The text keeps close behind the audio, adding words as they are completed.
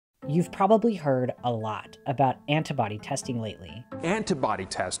You've probably heard a lot about antibody testing lately. Antibody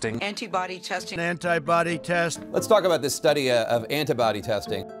testing. Antibody testing. Antibody test. Let's talk about this study of antibody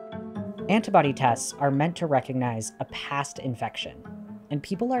testing. Antibody tests are meant to recognize a past infection, and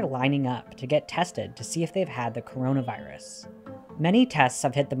people are lining up to get tested to see if they've had the coronavirus. Many tests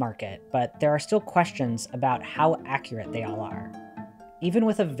have hit the market, but there are still questions about how accurate they all are. Even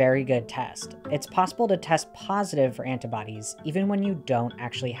with a very good test, it's possible to test positive for antibodies even when you don't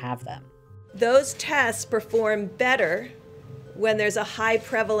actually have them. Those tests perform better when there's a high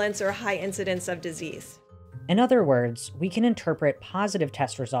prevalence or high incidence of disease. In other words, we can interpret positive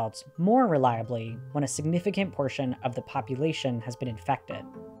test results more reliably when a significant portion of the population has been infected.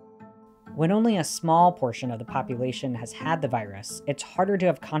 When only a small portion of the population has had the virus, it's harder to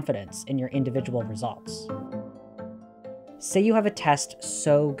have confidence in your individual results. Say you have a test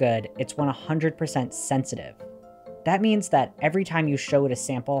so good it's 100% sensitive. That means that every time you show it a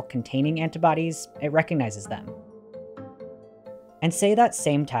sample containing antibodies, it recognizes them. And say that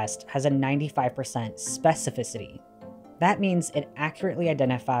same test has a 95% specificity. That means it accurately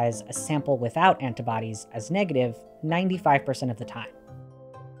identifies a sample without antibodies as negative 95% of the time.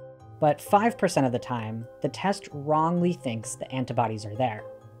 But 5% of the time, the test wrongly thinks the antibodies are there.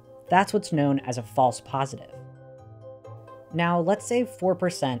 That's what's known as a false positive. Now, let's say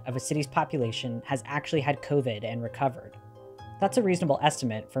 4% of a city's population has actually had COVID and recovered. That's a reasonable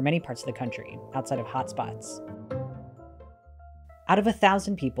estimate for many parts of the country, outside of hotspots. Out of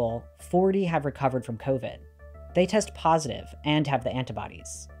 1,000 people, 40 have recovered from COVID. They test positive and have the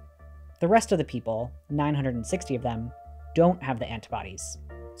antibodies. The rest of the people, 960 of them, don't have the antibodies,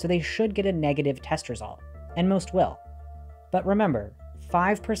 so they should get a negative test result, and most will. But remember,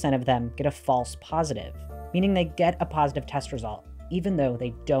 5% of them get a false positive, meaning they get a positive test result, even though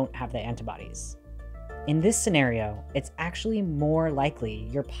they don't have the antibodies. In this scenario, it's actually more likely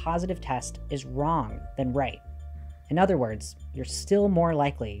your positive test is wrong than right. In other words, you're still more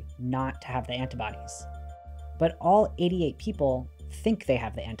likely not to have the antibodies. But all 88 people think they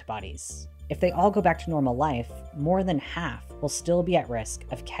have the antibodies. If they all go back to normal life, more than half will still be at risk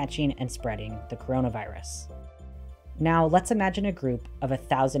of catching and spreading the coronavirus. Now, let's imagine a group of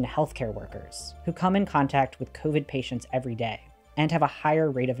 1,000 healthcare workers who come in contact with COVID patients every day and have a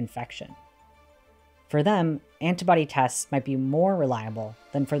higher rate of infection. For them, antibody tests might be more reliable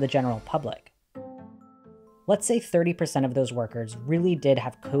than for the general public. Let's say 30% of those workers really did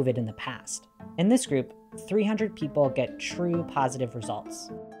have COVID in the past. In this group, 300 people get true positive results.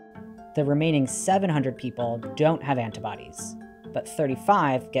 The remaining 700 people don't have antibodies, but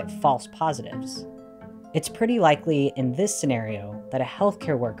 35 get false positives. It's pretty likely in this scenario that a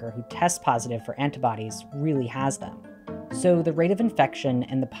healthcare worker who tests positive for antibodies really has them. So the rate of infection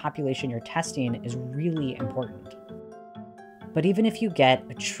in the population you're testing is really important. But even if you get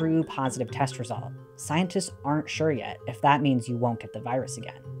a true positive test result, scientists aren't sure yet if that means you won't get the virus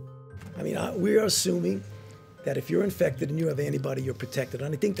again. I mean, we're assuming that if you're infected and you have antibody, you're protected.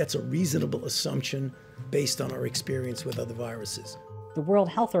 And I think that's a reasonable assumption based on our experience with other viruses. The World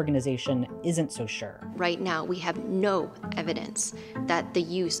Health Organization isn't so sure. Right now, we have no evidence that the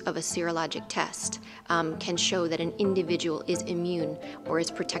use of a serologic test can show that an individual is immune or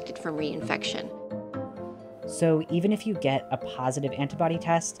is protected from reinfection. So even if you get a positive antibody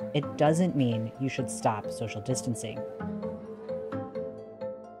test, it doesn't mean you should stop social distancing.